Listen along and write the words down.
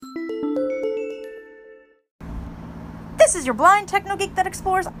This is your blind techno geek that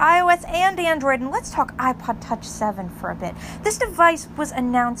explores iOS and Android, and let's talk iPod Touch 7 for a bit. This device was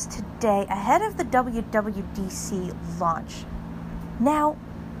announced today ahead of the WWDC launch. Now,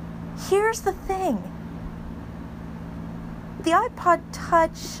 here's the thing. The iPod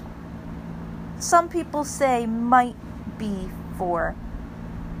Touch, some people say, might be for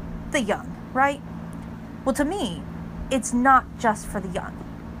the young, right? Well, to me, it's not just for the young.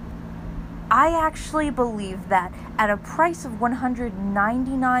 I actually believe that at a price of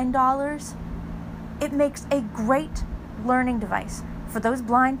 $199, it makes a great learning device for those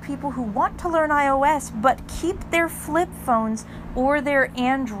blind people who want to learn iOS but keep their flip phones or their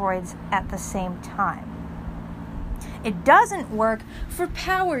Androids at the same time. It doesn't work for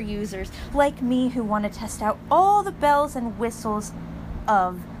power users like me who want to test out all the bells and whistles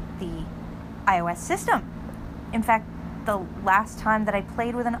of the iOS system. In fact, the last time that I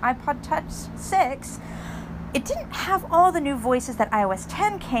played with an iPod Touch 6, it didn't have all the new voices that iOS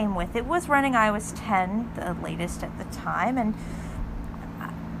 10 came with. It was running iOS 10, the latest at the time, and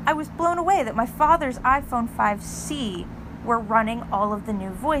I was blown away that my father's iPhone 5C were running all of the new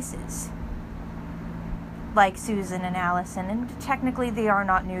voices, like Susan and Allison, and technically they are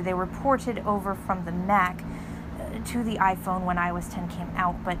not new. They were ported over from the Mac to the iPhone when iOS 10 came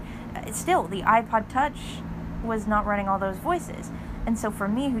out, but still, the iPod Touch was not running all those voices. And so for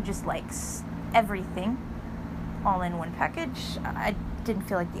me, who just likes everything all in one package, I didn't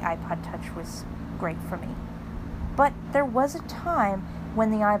feel like the iPod Touch was great for me. But there was a time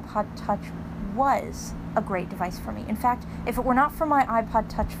when the iPod Touch was a great device for me. In fact, if it were not for my iPod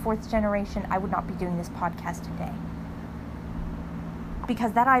Touch 4th generation, I would not be doing this podcast today.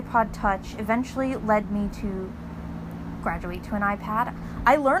 Because that iPod Touch eventually led me to graduate to an iPad.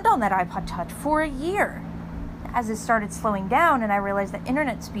 I learned on that iPod Touch for a year. As it started slowing down and I realized that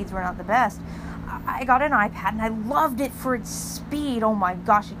internet speeds were not the best, I got an iPad and I loved it for its speed. Oh my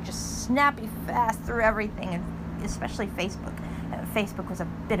gosh, it just snappy fast through everything, and especially Facebook. Facebook was a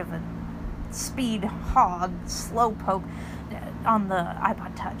bit of a speed hog, slowpoke on the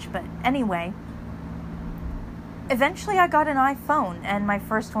iPod Touch. But anyway, eventually I got an iPhone, and my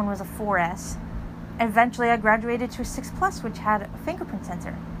first one was a 4S. Eventually I graduated to a 6 Plus, which had a fingerprint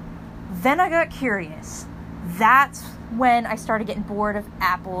sensor. Then I got curious. That's when I started getting bored of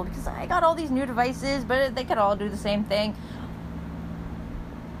Apple, because I got all these new devices, but they could all do the same thing.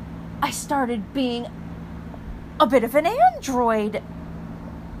 I started being a bit of an Android,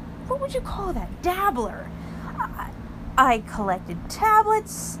 what would you call that? Dabbler. I collected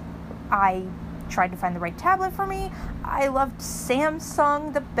tablets. I tried to find the right tablet for me. I loved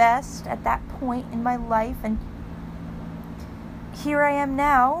Samsung the best at that point in my life, and here I am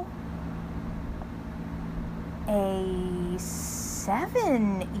now, a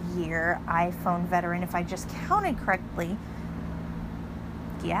 7-year iPhone veteran, if I just counted correctly.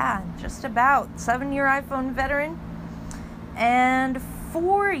 Yeah, just about 7-year iPhone veteran, and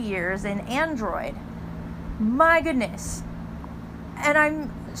 4 years in Android. My goodness. And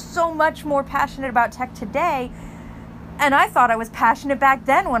I'm so much more passionate about tech today, and I thought I was passionate back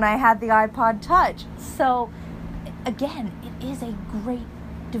then when I had the iPod Touch. So, again, it is a great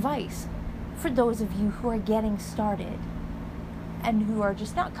device for those of you who are getting started and who are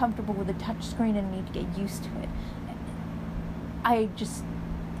just not comfortable with a touch screen and need to get used to it. I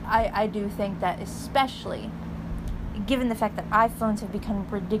do think that, especially given the fact that iPhones have become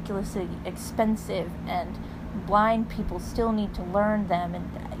ridiculously expensive and blind people still need to learn them,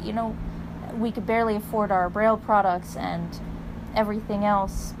 and we could barely afford our Braille products and everything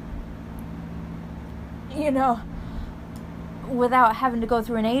else, without having to go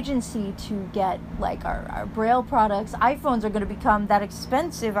through an agency to get like our Braille products. iPhones are going to become that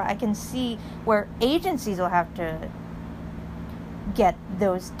expensive. I can see where agencies will have to get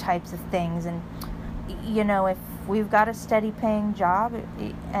those types of things. And if we've got a steady paying job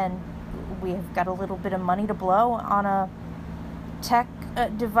and we have got a little bit of money to blow on a tech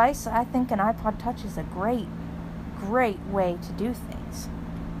device, I think an iPod Touch is a great way to do things.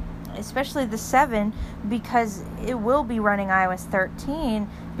 Especially the 7, because it will be running iOS 13,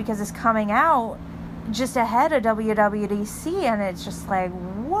 because it's coming out just ahead of WWDC, and it's just like,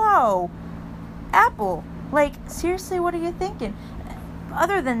 whoa, Apple, like, seriously, what are you thinking?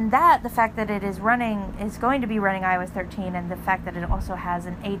 Other than that, the fact that it is going to be running iOS 13, and the fact that it also has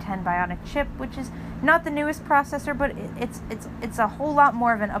an A10 Bionic chip, which is not the newest processor, but it's a whole lot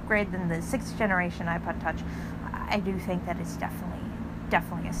more of an upgrade than the 6th generation iPod Touch. I do think that it's definitely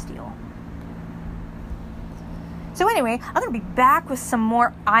a steal. So anyway, I'm going to be back with some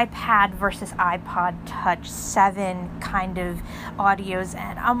more iPad versus iPod Touch 7 kind of audios,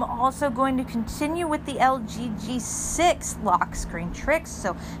 and I'm also going to continue with the LG G6 lock screen tricks.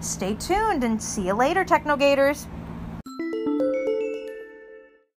 So stay tuned and see you later, Technogators.